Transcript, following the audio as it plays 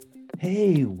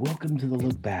Hey, welcome to the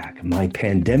Look Back, my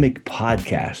pandemic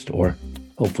podcast, or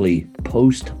hopefully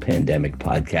post-pandemic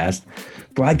podcast,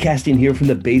 broadcasting here from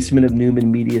the basement of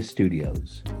Newman Media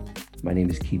Studios. My name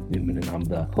is Keith Newman, and I'm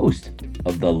the host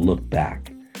of the Look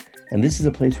Back. And this is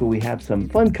a place where we have some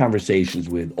fun conversations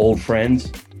with old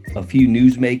friends, a few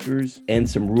newsmakers, and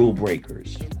some rule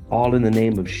breakers, all in the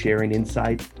name of sharing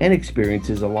insight and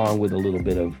experiences along with a little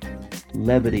bit of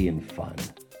levity and fun.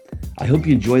 I hope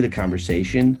you enjoy the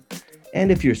conversation. And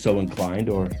if you're so inclined,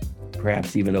 or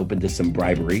perhaps even open to some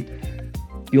bribery,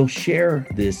 you'll share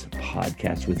this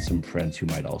podcast with some friends who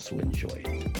might also enjoy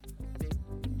it.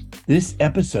 This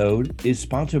episode is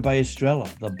sponsored by Estrella,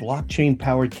 the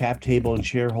blockchain-powered cap table and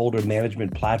shareholder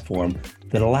management platform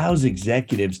that allows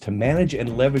executives to manage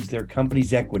and leverage their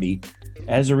company's equity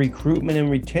as a recruitment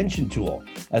and retention tool,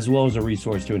 as well as a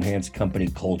resource to enhance company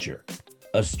culture.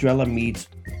 Estrella meets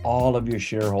all of your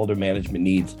shareholder management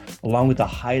needs, along with the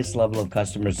highest level of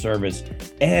customer service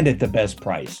and at the best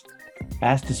price.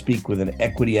 Ask to speak with an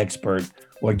equity expert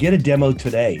or get a demo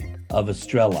today of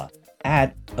Estrella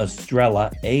at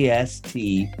Estrella,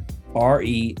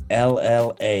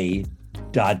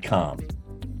 ASTRELLA.com.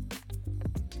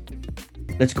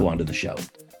 Let's go on to the show.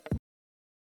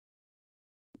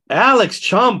 Alex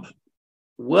Chompff,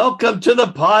 welcome to the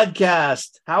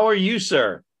podcast. How are you,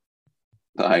 sir?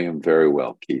 I am very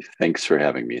well, Keith. Thanks for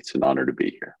having me. It's an honor to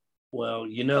be here. Well,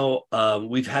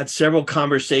 we've had several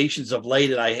conversations of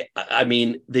late, and I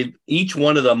mean, each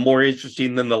one of them more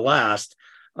interesting than the last.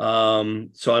 So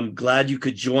I'm glad you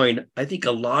could join. I think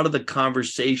a lot of the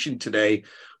conversation today,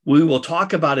 we will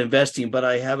talk about investing, but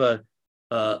I have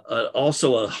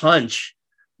also a hunch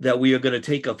that we are going to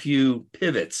take a few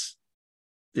pivots.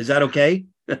 Is that okay?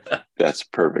 That's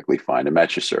perfectly fine. I'm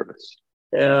at your service.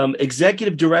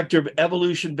 Executive Director of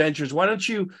Evolution Ventures. Why don't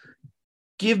you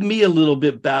give me a little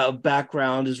bit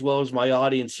background, as well as my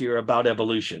audience here, about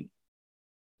Evolution?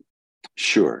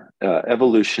 Sure.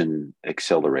 Evolution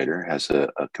Accelerator has a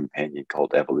companion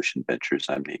called Evolution Ventures.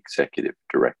 I'm the Executive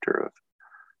Director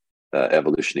of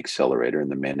Evolution Accelerator and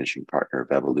the managing partner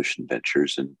of Evolution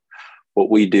Ventures. And what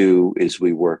we do is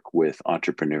we work with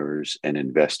entrepreneurs and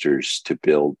investors to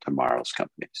build tomorrow's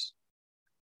companies.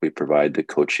 We provide the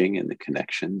coaching and the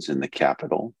connections and the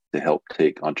capital to help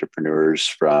take entrepreneurs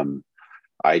from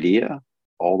idea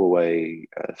all the way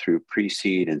through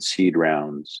pre-seed and seed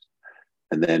rounds.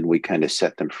 And then we kind of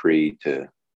set them free to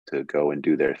go and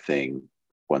do their thing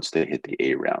once they hit the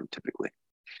A round, typically.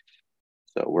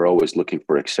 So we're always looking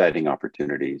for exciting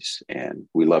opportunities, and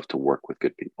we love to work with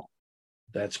good people.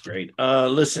 That's great.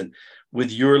 Listen,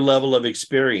 with your level of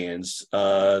experience,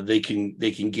 they can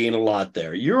gain a lot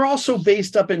there. You're also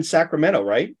based up in Sacramento,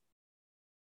 right?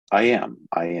 I am.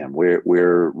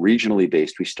 We're regionally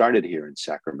based. We started here in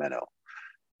Sacramento,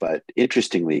 but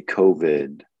interestingly,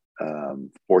 COVID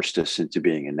forced us into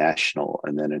being a national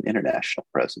and then an international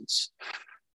presence.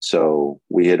 So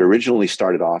we had originally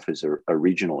started off as a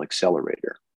regional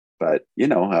accelerator, but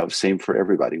same for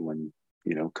everybody. When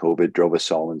COVID drove us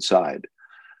all inside.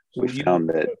 So we found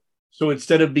that. So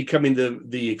instead of becoming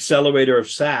the accelerator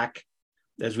of SAC,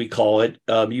 as we call it,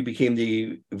 you became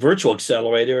the virtual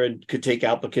accelerator and could take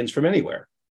applicants from anywhere.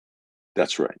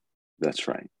 That's right.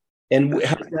 And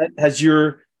has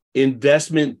your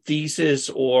investment thesis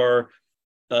or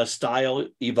style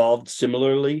evolved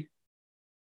similarly?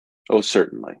 Oh,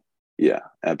 certainly. Yeah,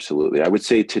 absolutely. I would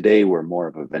say today we're more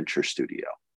of a venture studio.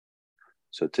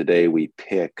 So today we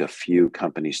pick a few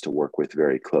companies to work with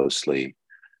very closely.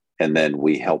 And then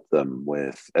we help them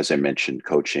with, as I mentioned,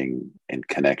 coaching and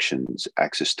connections,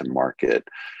 access to market.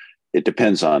 It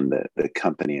depends on the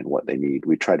company and what they need.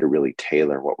 We try to really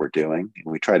tailor what we're doing,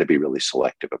 and we try to be really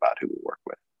selective about who we work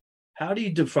with. How do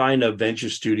you define a venture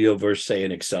studio versus, say,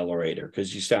 an accelerator?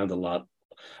 Because you sound a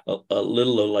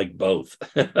little like both.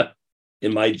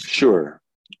 Sure.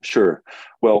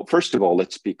 Well, first of all,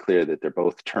 let's be clear that they're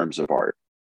both terms of art.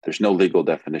 There's no legal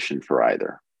definition for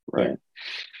either, right? Yeah.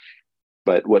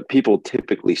 But what people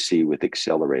typically see with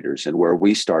accelerators, and where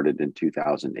we started in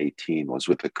 2018, was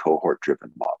with a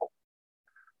cohort-driven model,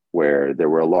 where there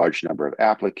were a large number of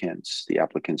applicants. The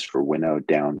applicants were winnowed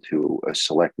down to a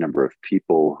select number of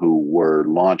people who were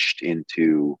launched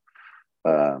into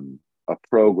a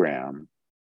program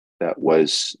that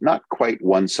was not quite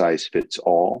one size fits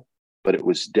all, but it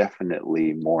was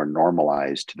definitely more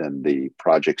normalized than the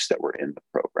projects that were in the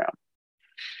program.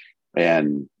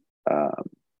 And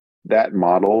that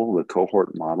model, the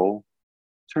cohort model,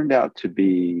 turned out to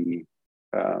be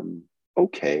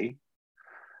okay,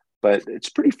 but it's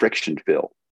pretty friction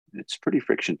filled. It's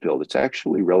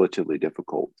actually relatively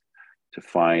difficult to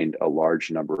find a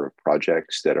large number of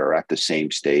projects that are at the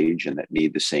same stage and that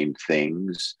need the same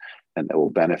things and that will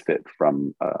benefit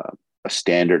from a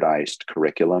standardized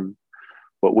curriculum.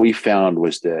 What we found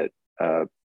was that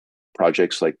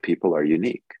projects like People are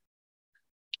unique,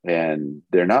 and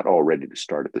they're not all ready to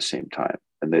start at the same time,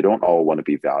 and they don't all want to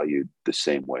be valued the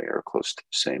same way or close to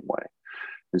the same way.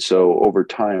 And so over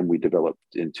time, we developed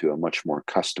into a much more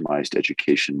customized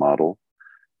education model.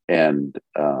 And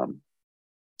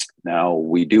now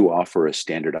we do offer a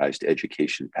standardized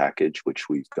education package, which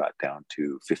we've got down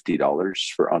to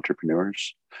 $50 for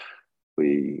entrepreneurs.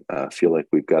 We feel like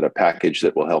we've got a package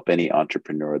that will help any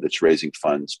entrepreneur that's raising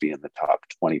funds be in the top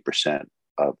 20%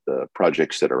 of the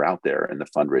projects that are out there in the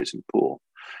fundraising pool.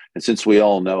 And since we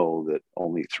all know that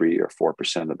only 3 or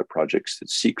 4% of the projects that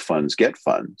seek funds get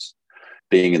funds,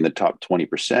 being in the top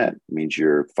 20% means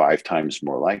you're 5 times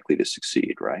more likely to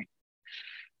succeed, right?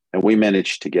 And we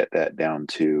managed to get that down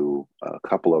to a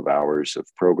couple of hours of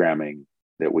programming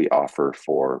that we offer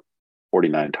for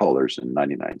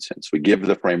 $49.99. We give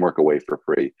the framework away for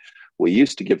free. We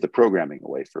used to give the programming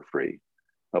away for free,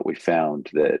 but we found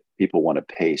that people want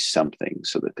to pay something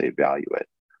so that they value it.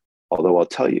 Although I'll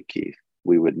tell you, Keith,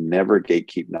 we would never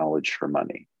gatekeep knowledge for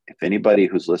money. If anybody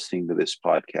who's listening to this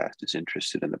podcast is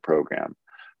interested in the program,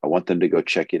 I want them to go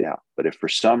check it out. But if for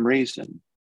some reason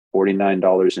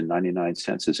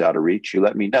 $49.99 is out of reach, you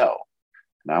let me know,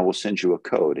 and I will send you a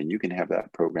code and you can have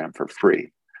that program for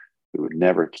free. We would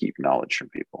never keep knowledge from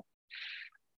people.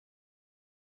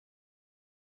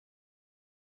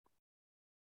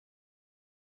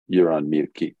 You're on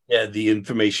mute, Keith. Yeah, the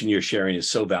information you're sharing is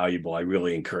so valuable. I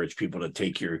really encourage people to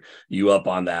take you up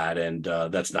on that, and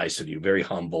that's nice of you. Very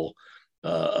humble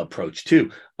approach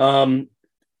too.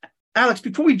 Alex,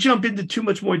 before we jump into too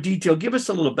much more detail, give us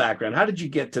a little background. How did you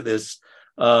get to this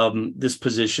this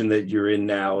position that you're in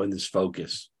now and this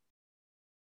focus?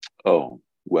 Oh,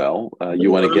 well,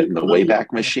 you want to get in the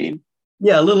Wayback Machine?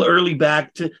 Yeah, a little early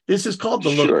back to this is called the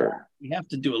look Sure. back. We have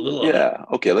to do a little. Yeah.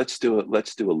 Okay. Let's do it.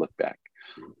 Let's do a look back.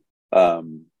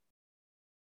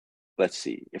 Let's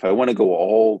see. If I want to go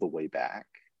all the way back,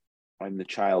 I'm the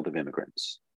child of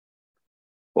immigrants.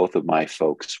 Both of my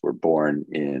folks were born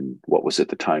in what was at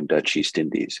the time Dutch East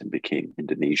Indies and became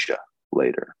Indonesia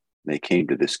later. They came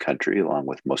to this country along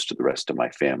with most of the rest of my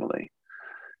family.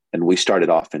 And we started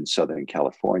off in Southern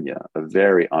California, a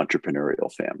very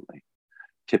entrepreneurial family,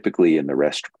 typically in the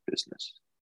restaurant business.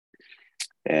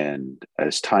 And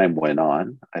as time went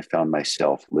on, I found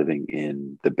myself living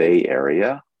in the Bay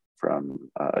Area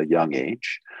from a young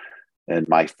age. And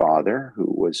my father, who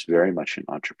was very much an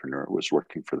entrepreneur, was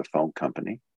working for the phone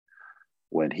company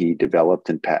when he developed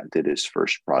and patented his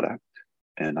first product.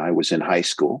 And I was in high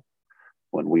school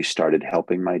when we started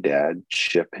helping my dad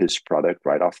ship his product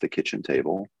right off the kitchen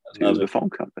table to the phone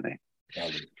company.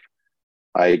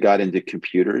 I got into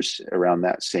computers around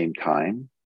that same time.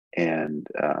 And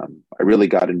I really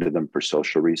got into them for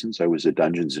social reasons. I was a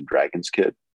Dungeons and Dragons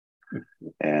kid.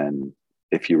 And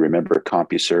if you remember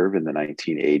CompuServe in the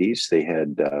 1980s, they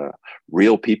had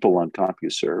real people on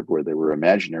CompuServe where there were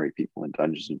imaginary people in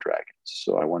Dungeons and Dragons.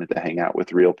 So I wanted to hang out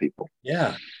with real people.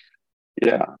 Yeah.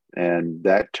 Yeah. And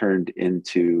that turned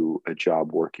into a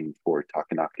job working for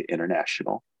Takanaka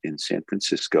International in San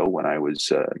Francisco when I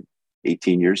was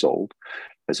 18 years old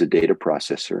as a data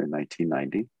processor in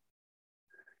 1990.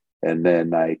 And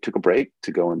then I took a break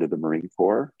to go into the Marine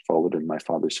Corps, followed in my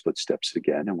father's footsteps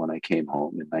again. And when I came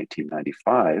home in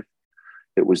 1995,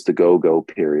 it was the go-go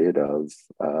period of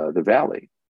the Valley.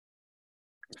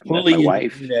 Fully my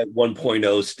wife at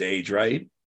 1.0 stage, right?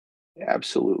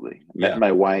 Absolutely. Met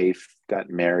my wife,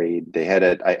 got married. I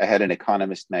had an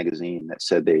Economist magazine that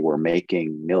said they were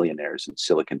making millionaires in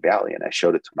Silicon Valley, and I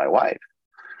showed it to my wife.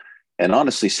 And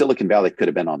honestly, Silicon Valley could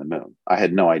have been on the moon. I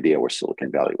had no idea where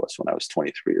Silicon Valley was when I was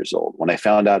 23 years old. When I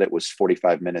found out it was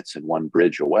 45 minutes and one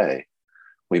bridge away,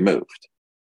 we moved.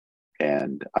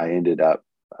 And I ended up,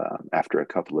 after a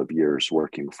couple of years,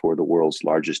 working for the world's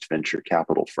largest venture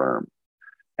capital firm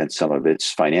and some of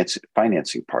its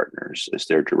financing partners as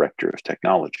their director of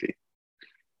technology.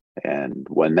 And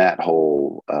when that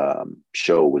whole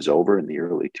show was over in the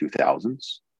early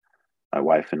 2000s, my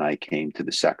wife and I came to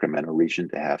the Sacramento region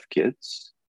to have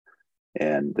kids.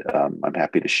 And I'm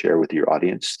happy to share with your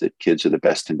audience that kids are the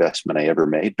best investment I ever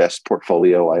made, best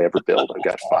portfolio I ever built. I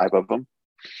got 5 of them.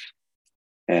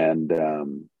 And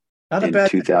not in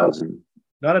 2000,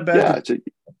 not a bad.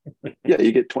 Yeah,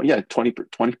 you get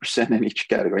 20% in each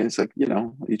category. It's like,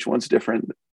 each one's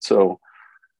different. So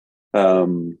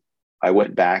I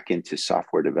went back into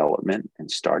software development and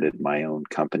started my own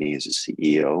company as a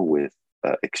CEO with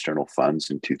external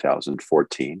funds in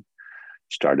 2014.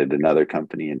 Started another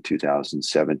company in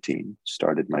 2017.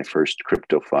 Started my first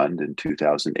crypto fund in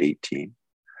 2018.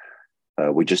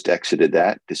 We just exited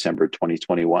that December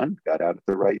 2021, got out at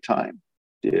the right time,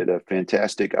 did a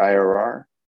fantastic IRR,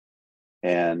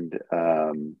 and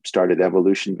started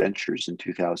Evolution Ventures in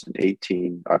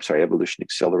 2018. I'm sorry, Evolution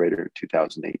Accelerator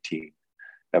 2018.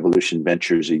 Evolution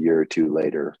Ventures a year or two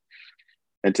later.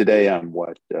 And today I'm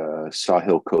what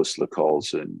Sahil Khosla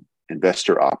calls an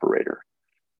investor operator,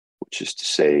 which is to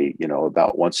say,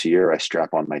 about once a year I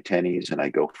strap on my tennies and I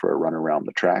go for a run around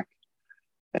the track.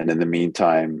 And in the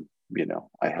meantime,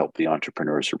 I help the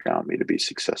entrepreneurs around me to be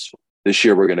successful. This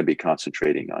year, we're going to be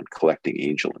concentrating on collecting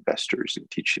angel investors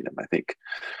and teaching them. I think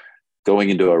going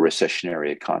into a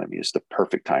recessionary economy is the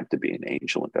perfect time to be an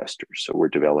angel investor. So we're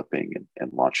developing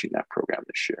and launching that program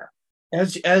this year.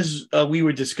 As we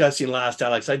were discussing last,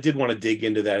 Alex, I did want to dig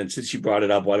into that. And since you brought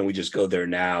it up, why don't we just go there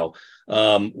now?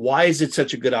 Why is it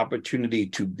such a good opportunity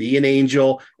to be an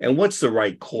angel? And what's the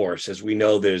right course? As we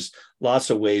know, there's lots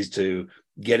of ways to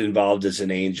get involved as an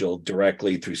angel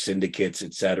directly through syndicates,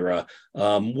 et cetera.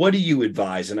 What do you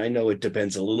advise? And I know it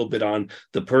depends a little bit on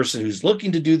the person who's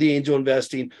looking to do the angel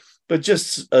investing, but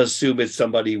just assume it's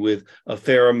somebody with a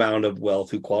fair amount of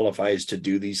wealth who qualifies to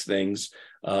do these things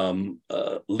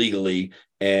legally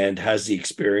and has the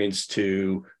experience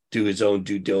to do his own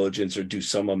due diligence or do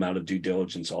some amount of due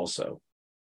diligence also.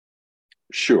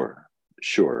 Sure.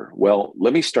 Well,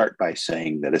 let me start by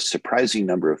saying that a surprising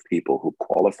number of people who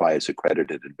qualify as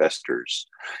accredited investors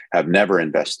have never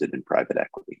invested in private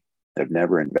equity, have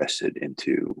never invested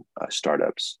into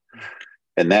startups.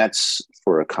 And that's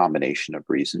for a combination of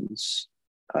reasons.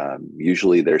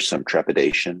 Usually there's some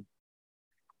trepidation.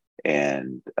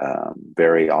 And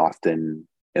very often,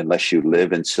 unless you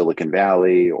live in Silicon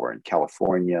Valley or in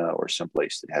California or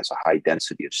someplace that has a high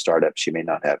density of startups, you may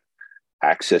not have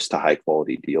access to high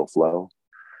quality deal flow.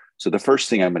 So the first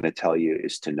thing I'm going to tell you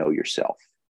is to know yourself,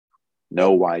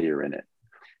 know why you're in it,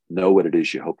 know what it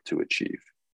is you hope to achieve.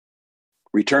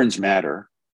 Returns matter,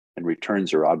 and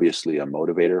returns are obviously a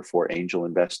motivator for angel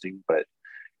investing. But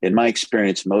in my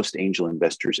experience, most angel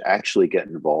investors actually get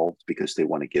involved because they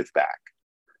want to give back.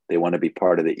 They want to be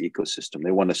part of the ecosystem.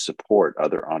 They want to support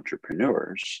other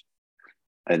entrepreneurs,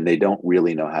 and they don't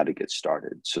really know how to get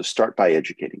started. So start by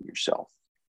educating yourself.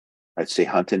 I'd say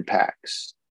hunt in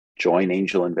packs, join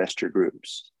angel investor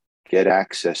groups, get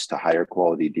access to higher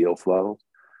quality deal flow,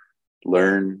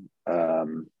 learn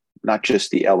not just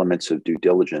the elements of due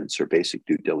diligence or basic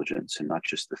due diligence and not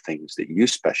just the things that you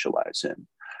specialize in,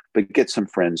 but get some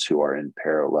friends who are in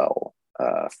parallel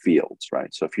fields,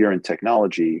 right? So if you're in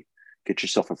technology, get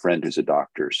yourself a friend who's a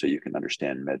doctor so you can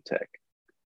understand med tech,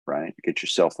 right? Get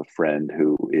yourself a friend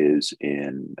who is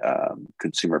in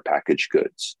consumer packaged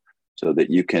goods so that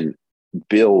you can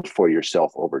build for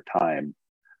yourself over time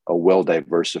a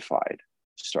well-diversified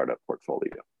startup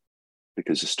portfolio.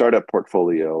 Because a startup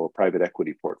portfolio, a private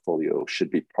equity portfolio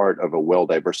should be part of a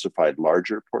well-diversified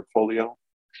larger portfolio.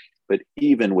 But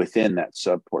even within that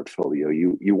sub-portfolio,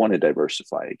 you want to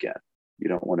diversify again. You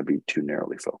don't want to be too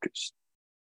narrowly focused.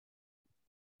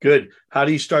 Good. How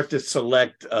do you start to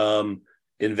select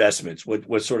investments?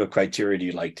 What sort of criteria do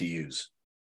you like to use?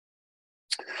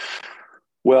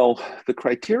 Well, the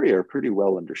criteria are pretty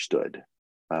well understood.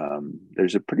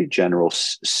 There's a pretty general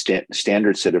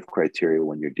standard set of criteria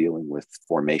when you're dealing with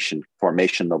formation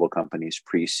level companies,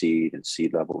 pre-seed and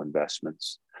seed level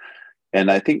investments.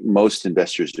 And I think most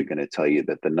investors are going to tell you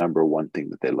that the number one thing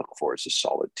that they look for is a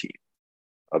solid team.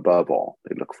 Above all,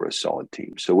 they look for a solid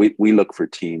team. So we look for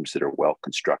teams that are well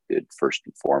constructed first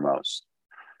and foremost.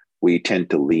 We tend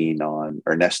to lean on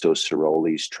Ernesto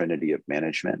Ciroli's Trinity of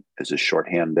Management as a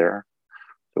shorthand there.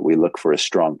 So we look for a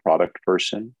strong product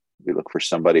person. We look for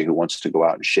somebody who wants to go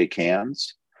out and shake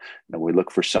hands. And we look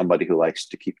for somebody who likes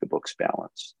to keep the books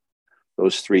balanced.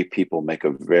 Those three people make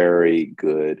a very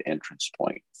good entrance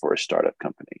point for a startup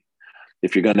company.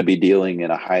 If you're going to be dealing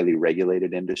in a highly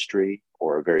regulated industry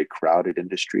or a very crowded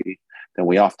industry, then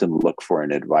we often look for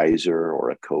an advisor or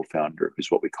a co-founder who's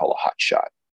what we call a hot shot.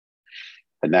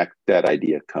 And that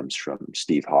idea comes from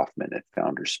Steve Hoffman at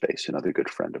Founderspace, another good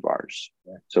friend of ours.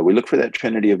 Yeah. So we look for that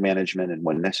trinity of management, and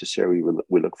when necessary,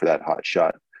 we look for that hot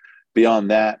shot.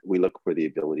 Beyond that, we look for the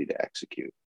ability to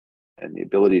execute. And the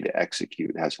ability to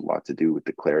execute has a lot to do with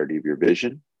the clarity of your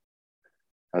vision,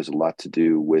 has a lot to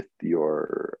do with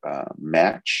your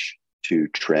match to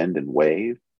trend and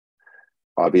wave.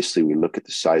 Obviously, we look at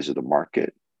the size of the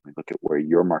market. We look at where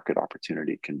your market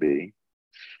opportunity can be.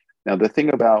 Now, the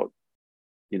thing about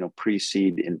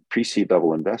pre-seed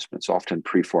level investments, often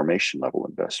pre-formation level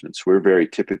investments, we're very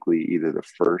typically either the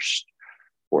first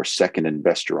or second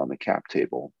investor on the cap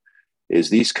table. is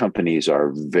these companies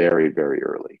are very, very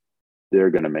early.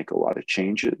 They're going to make a lot of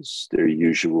changes. They're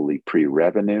usually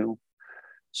pre-revenue.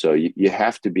 So you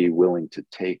have to be willing to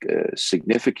take a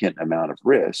significant amount of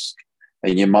risk,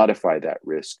 and you modify that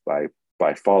risk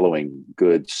by following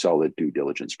good, solid due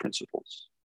diligence principles.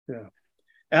 Yeah.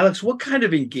 Alex, what kind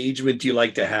of engagement do you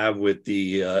like to have with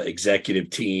the executive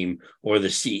team or the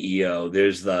CEO?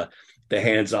 There's the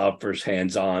hands-off versus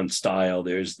hands-on style.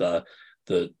 There's the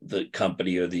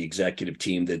company or the executive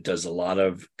team that does a lot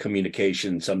of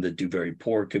communication, some that do very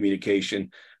poor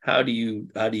communication. How do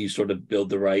you sort of build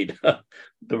the right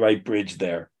the right bridge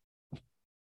there?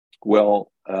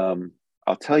 Well,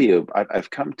 I'll tell you, I've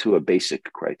come to a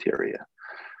basic criteria,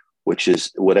 which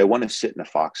is, would I want to sit in a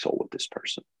foxhole with this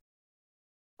person?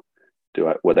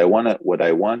 Would I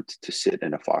want to sit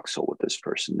in a foxhole with this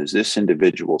person? Is this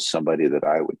individual somebody that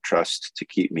I would trust to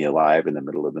keep me alive in the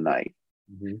middle of the night?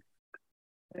 Mm-hmm.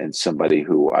 And somebody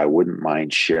who I wouldn't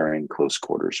mind sharing close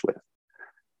quarters with.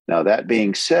 Now, that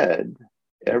being said,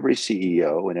 every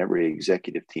CEO and every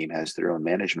executive team has their own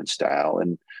management style.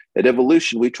 And at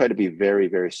Evolution, we try to be very,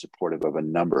 very supportive of a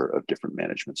number of different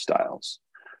management styles.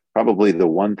 Probably the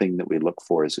one thing that we look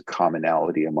for as a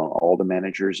commonality among all the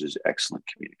managers is excellent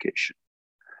communication,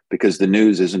 because the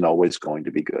news isn't always going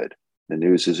to be good. The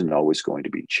news isn't always going to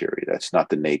be cheery. That's not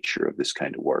the nature of this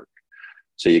kind of work.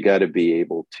 So you got to be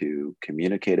able to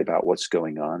communicate about what's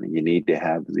going on, and you need to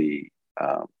have the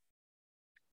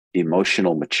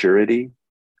emotional maturity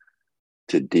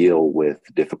to deal with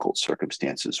difficult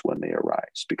circumstances when they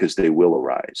arise, because they will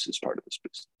arise as part of this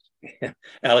business. Yeah.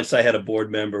 Alex, I had a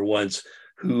board member once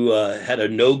who had a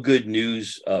no good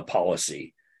news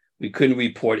policy. We couldn't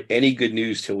report any good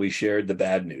news till we shared the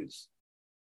bad news.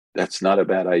 That's not a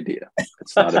bad idea.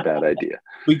 It's not a bad idea.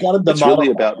 We got them. It's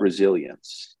really about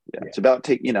resilience. Yeah. It's about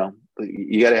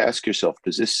you got to ask yourself,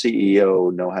 does this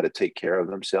CEO know how to take care of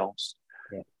themselves?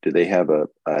 Yeah. Do they have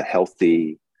a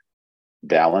healthy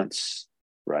balance,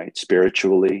 right?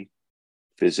 Spiritually,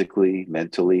 physically,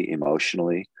 mentally,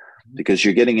 emotionally, because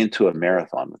you're getting into a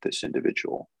marathon with this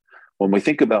individual. When we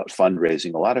think about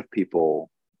fundraising, a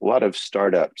lot of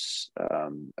startups,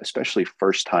 especially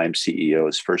first-time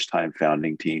CEOs, first-time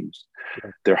founding teams,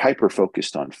 they're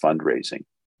hyper-focused on fundraising.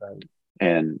 Right.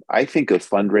 And I think of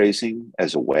fundraising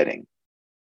as a wedding.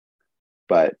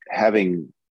 But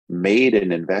having made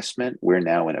an investment, we're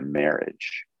now in a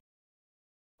marriage,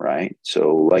 right?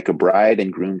 So like a bride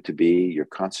and groom to be, you're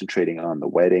concentrating on the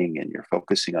wedding, and you're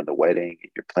focusing on the wedding,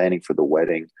 and you're planning for the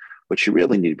wedding. What you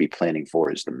really need to be planning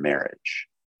for is the marriage.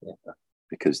 Yeah.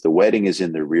 Because the wedding is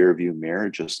in the rear view mirror,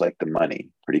 just like the money,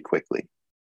 pretty quickly.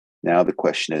 Now the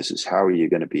question is how are you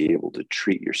going to be able to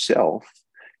treat yourself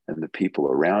and the people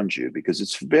around you? Because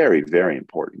it's very, very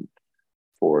important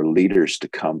for leaders to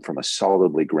come from a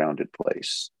solidly grounded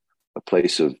place, a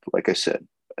place of, like I said,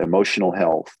 emotional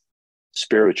health,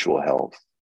 spiritual health,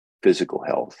 physical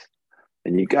health.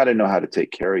 And you got to know how to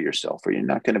take care of yourself, or you're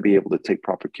not going to be able to take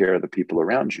proper care of the people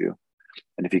around you.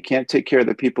 And if you can't take care of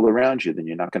the people around you, then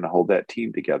you're not going to hold that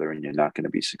team together, and you're not going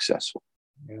to be successful.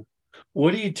 Yeah.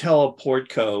 What do you tell a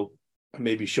portco,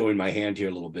 maybe showing my hand here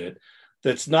a little bit,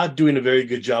 that's not doing a very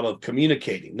good job of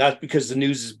communicating, not because the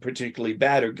news is particularly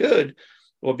bad or good,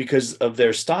 or because of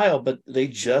their style, but they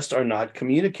just are not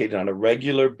communicating on a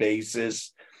regular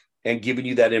basis and giving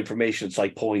you that information? It's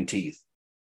like pulling teeth.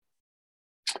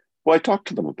 Well, I talk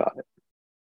to them about it.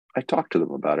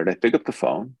 I pick up the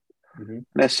phone. Mm-hmm.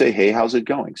 And I say, hey, how's it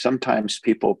going? Sometimes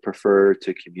people prefer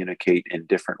to communicate in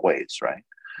different ways, right?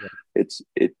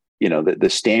 Yeah. The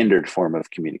standard form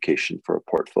of communication for a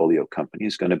portfolio company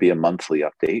is going to be a monthly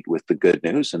update with the good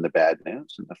news and the bad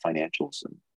news and the financials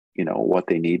and, what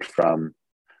they need from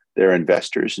their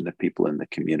investors and the people in the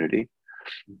community.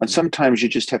 Mm-hmm. And sometimes you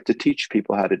just have to teach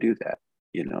people how to do that.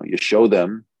 You show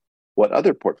them what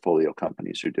other portfolio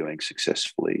companies are doing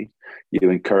successfully. You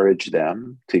encourage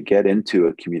them to get into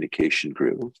a communication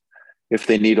groove. If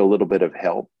they need a little bit of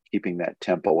help keeping that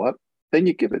tempo up, then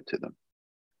you give it to them.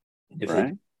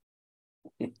 Right?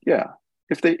 Yeah.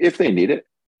 If they need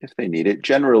it.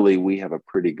 Generally, we have a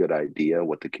pretty good idea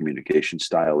what the communication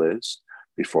style is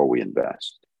before we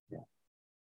invest. Yeah.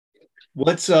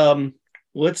 What's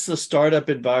the startup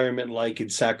environment like in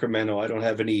Sacramento? I don't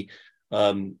have any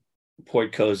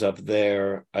portcos up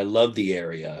there. I love the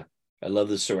area. I love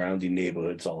the surrounding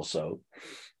neighborhoods also.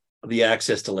 The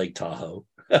access to Lake Tahoe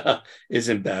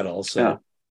isn't bad also.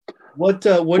 Yeah. What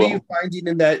are you finding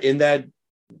in that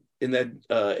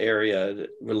area that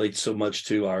relates so much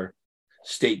to our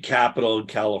state capital in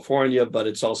California, but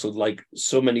it's also like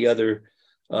so many other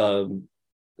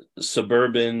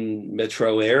suburban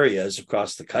metro areas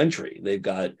across the country? They've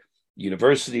got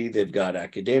university, they've got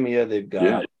academia, they've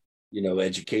Yeah. got,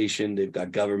 education, they've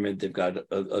got government, they've got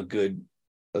a good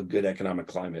economic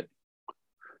climate.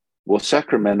 Well,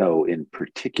 Sacramento in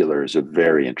particular is a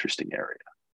very interesting area.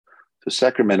 So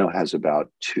Sacramento has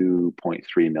about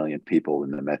 2.3 million people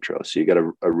in the metro. So you got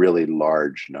a really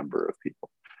large number of people.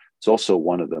 It's also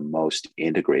one of the most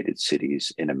integrated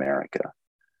cities in America.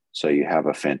 So you have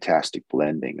a fantastic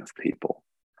blending of people.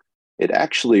 It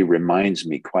actually reminds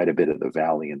me quite a bit of the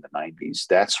Valley in the 90s.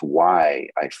 That's why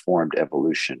I formed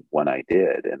Evolution when I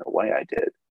did, and the way I did,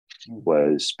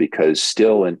 was because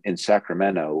still in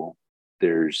Sacramento,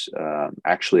 there's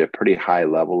actually a pretty high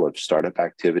level of startup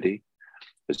activity.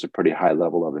 There's a pretty high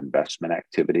level of investment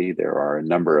activity. There are a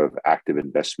number of active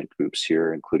investment groups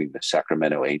here, including the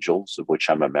Sacramento Angels, of which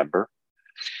I'm a member.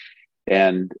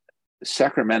 And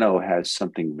Sacramento has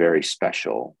something very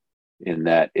special in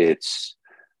that it's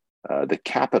the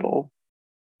capital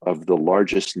of the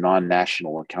largest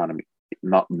non-national economy in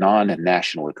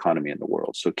the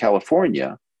world. So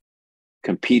California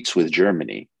competes with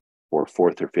Germany for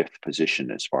fourth or fifth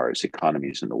position as far as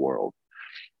economies in the world.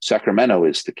 Sacramento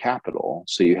is the capital,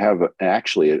 so you have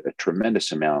actually a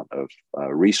tremendous amount of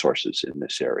resources in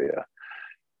this area.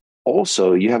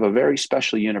 Also, you have a very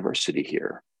special university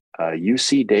here.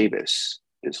 UC Davis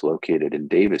is located in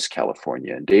Davis,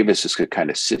 California, and Davis is a kind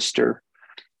of sister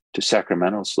to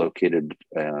Sacramento. It's located,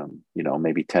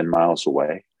 maybe 10 miles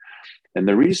away. And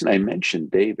the reason I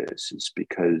mentioned Davis is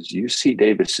because UC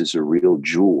Davis is a real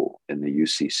jewel in the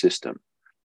UC system.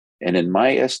 And in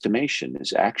my estimation,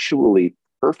 is actually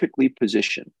perfectly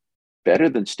positioned, better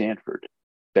than Stanford,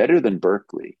 better than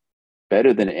Berkeley,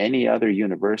 better than any other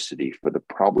university for the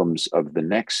problems of the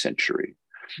next century,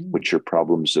 which are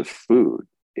problems of food,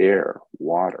 air,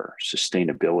 water,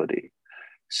 sustainability.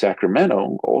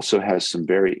 Sacramento also has some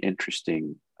very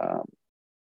interesting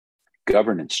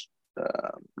governance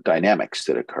dynamics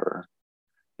that occur.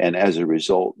 And as a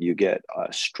result, you get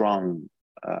a strong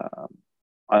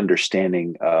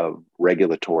understanding of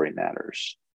regulatory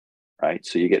matters, right?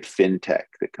 So you get fintech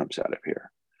that comes out of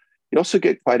here. You also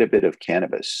get quite a bit of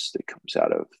cannabis that comes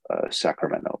out of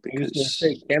Sacramento, because I was going to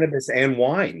say cannabis and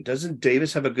wine. Doesn't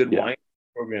Davis have a good wine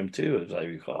program too, as I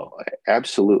recall?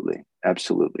 Absolutely.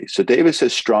 So Davis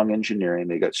has strong engineering.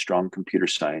 They got strong computer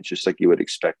science, just like you would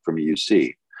expect from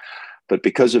UC. But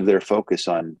because of their focus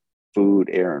on food,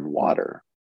 air, and water,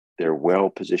 they're well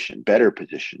positioned, better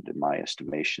positioned in my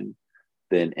estimation,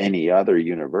 than any other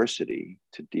university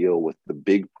to deal with the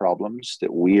big problems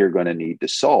that we are going to need to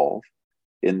solve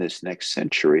in this next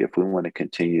century if we want to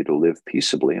continue to live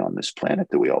peaceably on this planet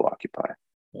that we all occupy.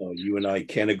 Oh, you and I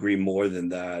can't agree more than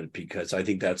that, because I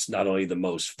think that's not only the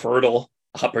most fertile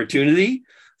opportunity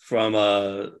from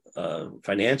a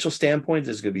financial standpoint,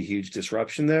 there's going to be huge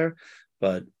disruption there,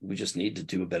 but we just need to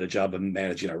do a better job of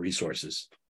managing our resources.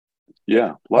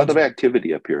 Yeah, a lot of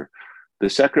activity up here. The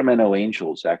Sacramento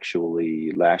Angels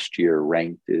actually last year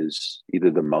ranked as either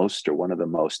the most or one of the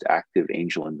most active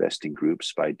angel investing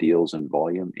groups by deals and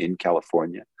volume in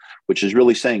California, which is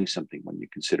really saying something when you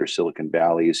consider Silicon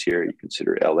Valley is here, you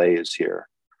consider LA is here.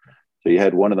 So you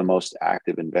had one of the most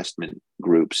active investment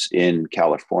groups in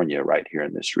California right here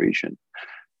in this region.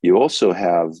 You also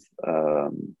have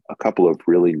a couple of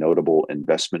really notable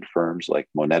investment firms like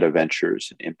Moneta Ventures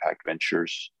and Impact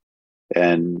Ventures.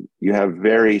 And you have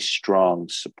very strong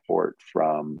support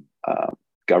from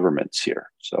governments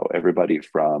here. So everybody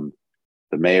from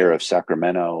the mayor of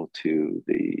Sacramento to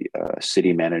the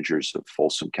city managers of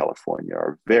Folsom, California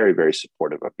are very, very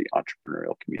supportive of the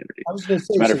entrepreneurial community. I was going to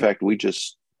say, as a matter of fact,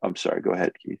 I'm sorry, go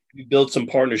ahead, Keith. We built some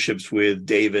partnerships with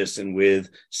Davis and with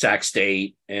Sac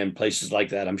State and places like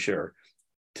that, I'm sure,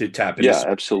 to tap into. Yeah,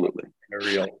 absolutely.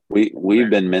 We've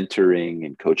been mentoring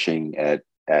and coaching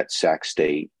at Sac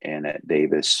State and at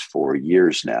Davis for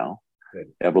years now.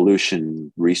 Good.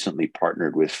 Evolution recently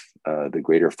partnered with the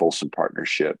Greater Folsom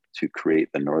Partnership to create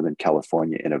the Northern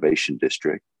California Innovation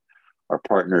District. Our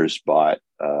partners bought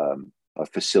a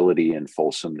facility in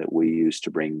Folsom that we use to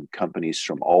bring companies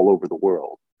from all over the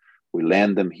world. We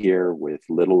land them here with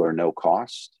little or no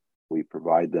cost. We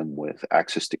provide them with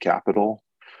access to capital.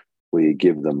 We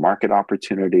give them market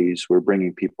opportunities. We're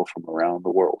bringing people from around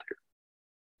the world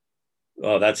here.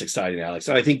 Oh, that's exciting, Alex.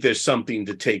 I think there's something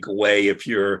to take away if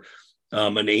you're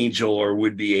an angel or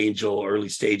would-be angel, early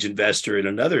stage investor in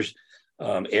another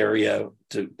area,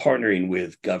 to partnering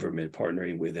with government,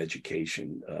 partnering with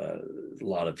education. A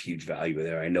lot of huge value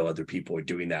there. I know other people are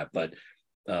doing that, but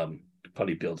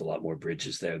probably build a lot more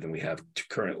bridges there than we have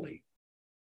currently.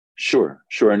 Sure.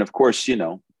 And of course,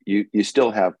 you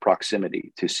still have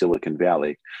proximity to Silicon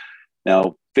Valley.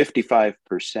 Now, 55%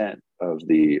 of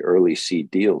the early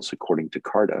seed deals, according to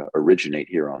Carta, originate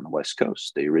here on the West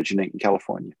Coast. They originate in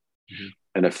California. Mm-hmm.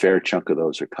 And a fair chunk of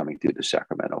those are coming through the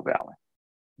Sacramento Valley.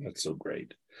 That's so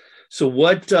great. So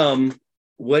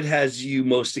what has you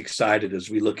most excited as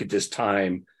we look at this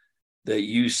time that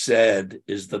you said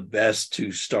is the best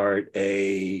to start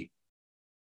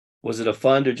was it a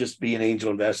fund or just be an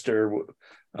angel investor?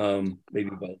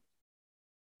 Maybe both.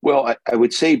 Well, I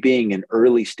would say being an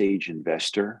early stage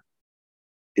investor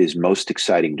is most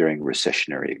exciting during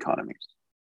recessionary economies,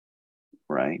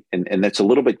 right? And that's a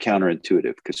little bit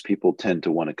counterintuitive because people tend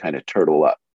to want to kind of turtle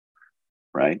up,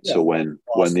 right? Yeah. So when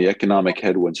the economic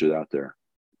headwinds are out there,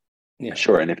 yeah,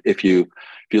 sure. And if you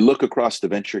look across the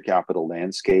venture capital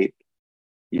landscape,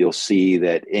 you'll see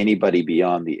that anybody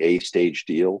beyond the A stage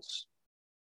deals,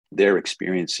 they're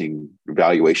experiencing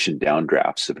valuation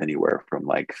downdrafts of anywhere from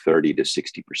like 30 to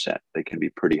 60%. They can be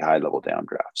pretty high level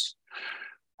downdrafts.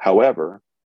 However,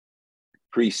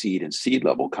 pre-seed and seed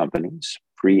level companies,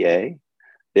 pre-A,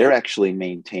 they're actually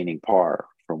maintaining par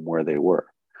from where they were.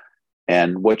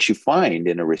 And what you find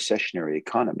in a recessionary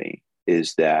economy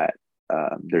is that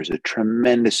there's a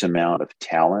tremendous amount of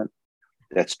talent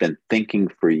that's been thinking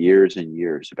for years and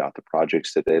years about the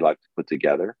projects that they like to put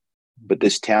together. But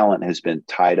this talent has been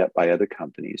tied up by other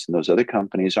companies, and those other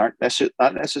companies not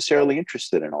necessarily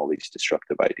interested in all these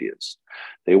disruptive ideas.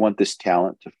 They want this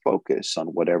talent to focus on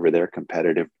whatever their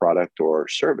competitive product or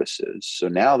service is. So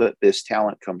now that this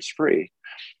talent comes free,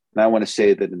 and I want to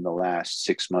say that in the last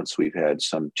 6 months, we've had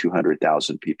some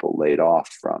 200,000 people laid off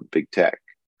from big tech.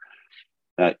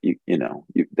 That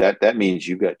means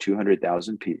you've got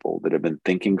 200,000 people that have been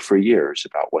thinking for years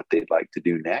about what they'd like to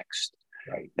do next.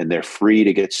 Right. And they're free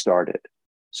to get started.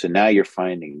 So now you're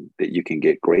finding that you can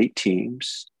get great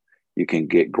teams, you can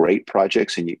get great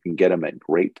projects, and you can get them at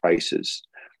great prices.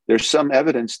 There's some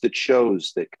evidence that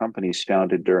shows that companies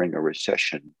founded during a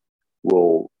recession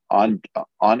will, on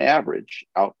average,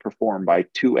 outperform by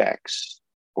 2x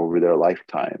over their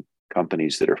lifetime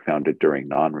companies that are founded during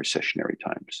non-recessionary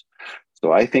times.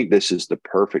 So I think this is the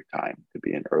perfect time to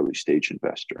be an early stage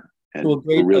investor, and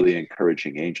we're really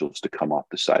encouraging angels to come off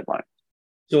the sidelines.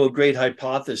 So a great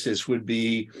hypothesis would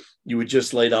be you would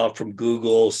just laid off from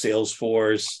Google,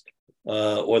 Salesforce,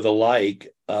 or the like.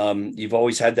 You've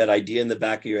always had that idea in the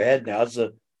back of your head. Now's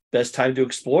the best time to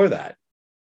explore that.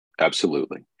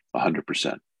 Absolutely,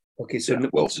 100%. Okay, so yeah,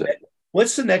 well said.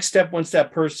 What's the next step once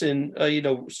that person,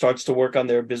 starts to work on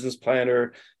their business plan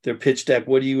or their pitch deck?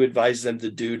 What do you advise them to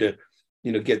do to,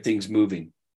 get things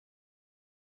moving?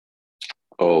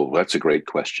 Oh, that's a great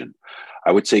question.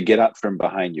 I would say get out from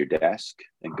behind your desk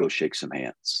and go shake some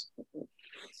hands.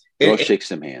 Shake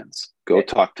some hands. Go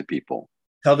talk to people.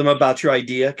 Tell them about your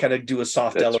idea. Kind of do a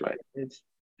soft elevator.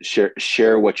 Right.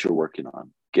 Share what you're working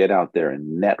on. Get out there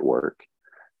and network,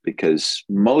 because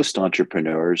most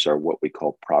entrepreneurs are what we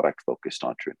call product-focused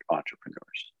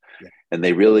entrepreneurs. Yeah. And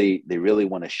they really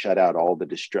want to shut out all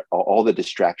the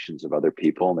distractions of other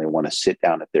people, and they want to sit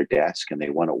down at their desk and they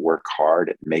want to work hard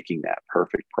at making that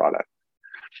perfect product.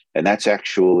 And that's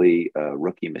actually a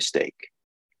rookie mistake.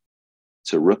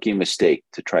 It's a rookie mistake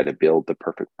to try to build the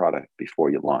perfect product before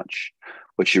you launch.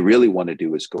 What you really want to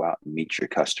do is go out and meet your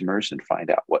customers and find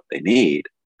out what they need.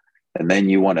 And then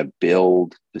you want to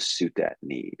build to suit that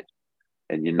need.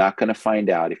 And you're not going to find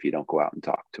out if you don't go out and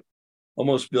talk to them.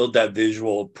 Almost build that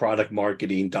visual product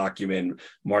marketing document,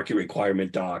 market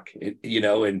requirement doc,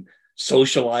 and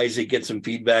socialize it, get some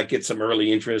feedback, get some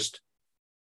early interest.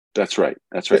 That's right.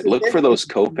 Look for those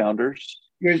co-founders.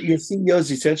 Your CEO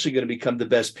is essentially going to become the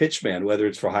best pitch man, whether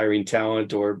it's for hiring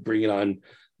talent or bringing on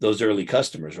those early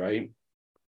customers, right?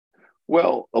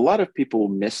 Well, a lot of people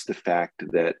miss the fact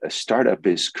that a startup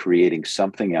is creating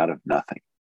something out of nothing.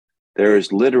 There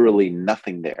is literally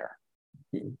nothing there.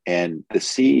 And the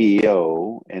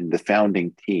CEO and the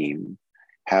founding team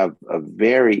have a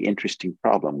very interesting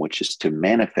problem, which is to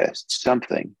manifest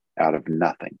something out of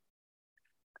nothing.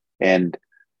 And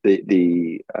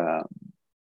the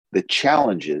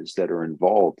challenges that are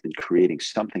involved in creating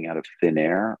something out of thin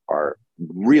air are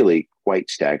really quite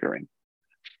staggering.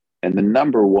 And the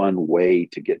number one way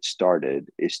to get started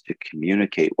is to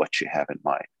communicate what you have in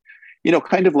mind.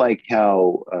 Kind of like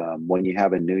how when you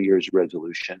have a New Year's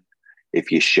resolution, if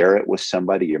you share it with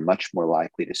somebody, you're much more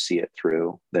likely to see it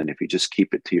through than if you just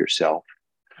keep it to yourself.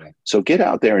 Okay. So get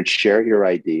out there and share your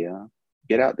idea.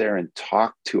 Get out there and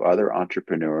talk to other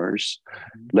entrepreneurs.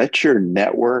 Mm-hmm. Let your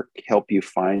network help you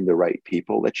find the right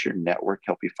people. Let your network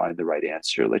help you find the right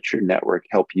answer. Let your network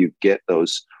help you get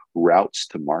those routes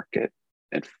to market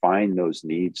and find those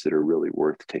needs that are really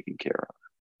worth taking care of.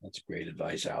 That's great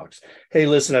advice, Alex. Hey,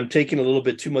 listen, I'm taking a little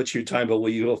bit too much of your time, but will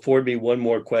you afford me one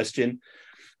more question?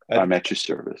 I'm at your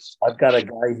service. I've got a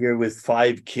guy here with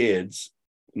 5 kids.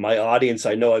 My audience,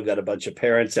 I know I've got a bunch of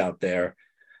parents out there.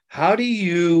 How do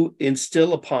you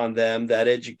instill upon them that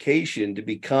education to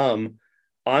become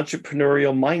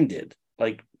entrepreneurial minded?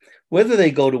 Like whether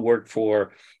they go to work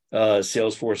for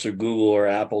Salesforce or Google or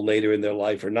Apple later in their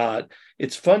life or not,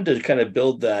 it's fun to kind of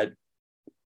build that,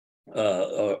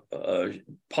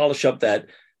 polish up that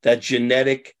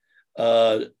genetic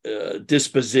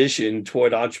disposition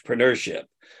toward entrepreneurship,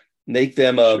 make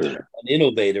them an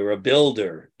innovator, a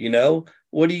builder.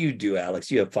 What do you do,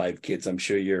 Alex? You have 5 kids. I'm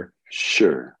sure you're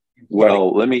sure.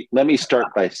 Well, let me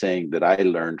start by saying that I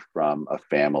learned from a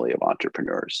family of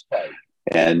entrepreneurs. Right.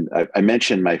 And I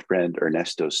mentioned my friend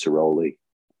Ernesto Ciroli.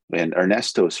 And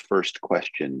Ernesto's first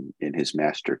question in his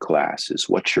master class is,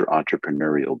 what's your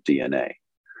entrepreneurial DNA?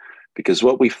 Because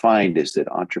what we find is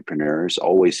that entrepreneurs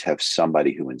always have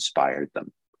somebody who inspired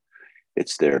them.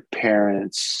 It's their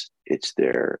parents, it's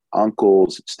their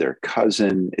uncles, it's their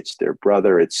cousin, it's their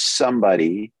brother, it's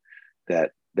somebody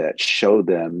that showed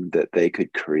them that they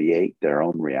could create their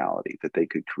own reality, that they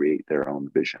could create their own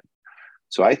vision.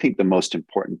 So I think the most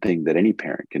important thing that any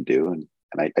parent can do, and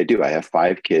I do, I have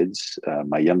 5 kids.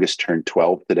 My youngest turned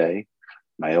 12 today.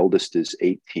 My oldest is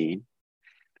 18.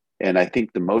 And I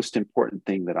think the most important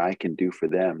thing that I can do for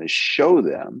them is show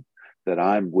them that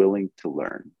I'm willing to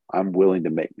learn. I'm willing to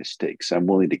make mistakes. I'm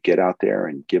willing to get out there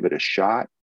and give it a shot.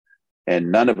 And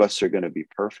none of us are going to be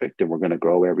perfect, and we're going to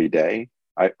grow every day.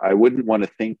 I wouldn't want to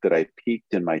think that I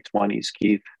peaked in my 20s,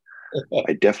 Keith.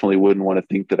 I definitely wouldn't want to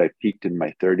think that I peaked in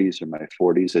my 30s or my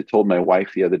 40s. I told my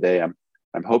wife the other day, I'm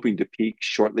hoping to peak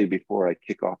shortly before I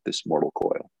kick off this mortal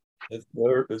coil. It's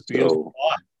beautiful.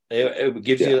 It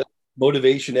gives you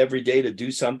motivation every day to do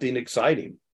something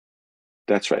exciting.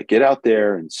 That's right. Get out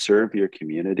there and serve your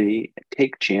community,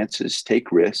 take chances,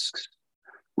 take risks,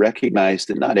 recognize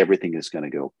that not everything is going to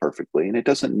go perfectly, and it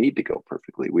doesn't need to go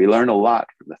perfectly. We learn a lot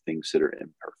from the things that are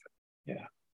imperfect. Yeah.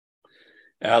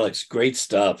 Alex, great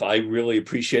stuff. I really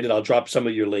appreciate it. I'll drop some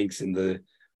of your links in the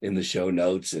show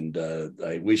notes, and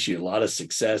I wish you a lot of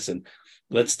success, and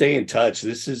let's stay in touch.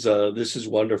 This is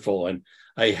wonderful. And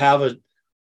I have an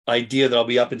idea that I'll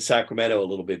be up in Sacramento a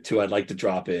little bit too. I'd like to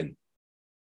drop in.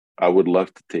 I would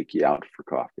love to take you out for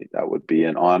coffee. That would be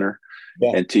an honor.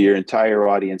 Yeah. And to your entire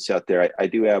audience out there, I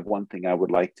do have one thing I would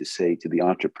like to say to the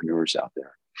entrepreneurs out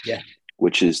there. Yeah.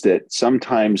 Which is that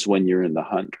sometimes when you're in the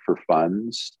hunt for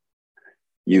funds,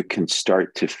 you can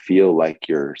start to feel like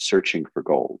you're searching for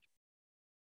gold.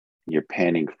 You're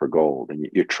panning for gold, and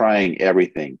you're trying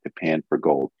everything to pan for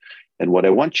gold. And what I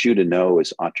want you to know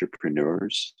as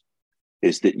entrepreneurs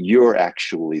is that you're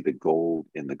actually the gold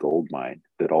in the gold mine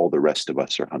that all the rest of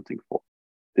us are hunting for.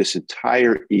 This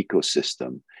entire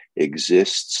ecosystem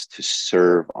exists to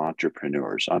serve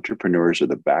entrepreneurs. Entrepreneurs are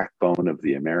the backbone of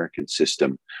the American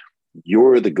system.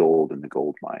 You're the gold in the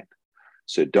gold mine.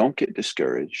 So don't get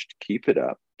discouraged. Keep it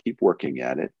up. Keep working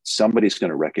at it. Somebody's going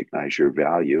to recognize your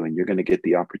value, and you're going to get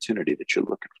the opportunity that you're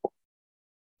looking for.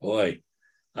 Boy,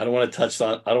 I don't want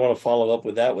to follow up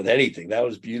with that with anything. That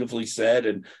was beautifully said,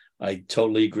 and I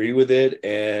totally agree with it.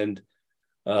 And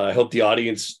I hope the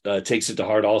audience takes it to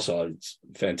heart also. It's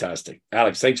fantastic.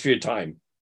 Alex, thanks for your time.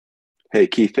 Hey,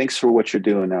 Keith, thanks for what you're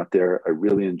doing out there. I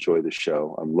really enjoy the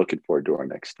show. I'm looking forward to our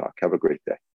next talk. Have a great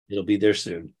day. It'll be there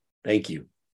soon. Thank you.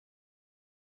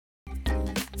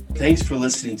 Thanks for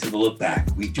listening to The Look Back.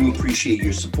 We do appreciate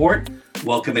your support,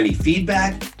 welcome any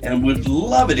feedback, and would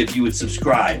love it if you would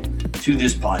subscribe to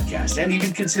this podcast and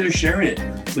even consider sharing it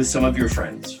with some of your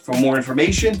friends. For more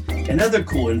information and other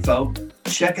cool info,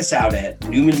 check us out at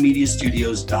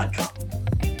newmanmediastudios.com.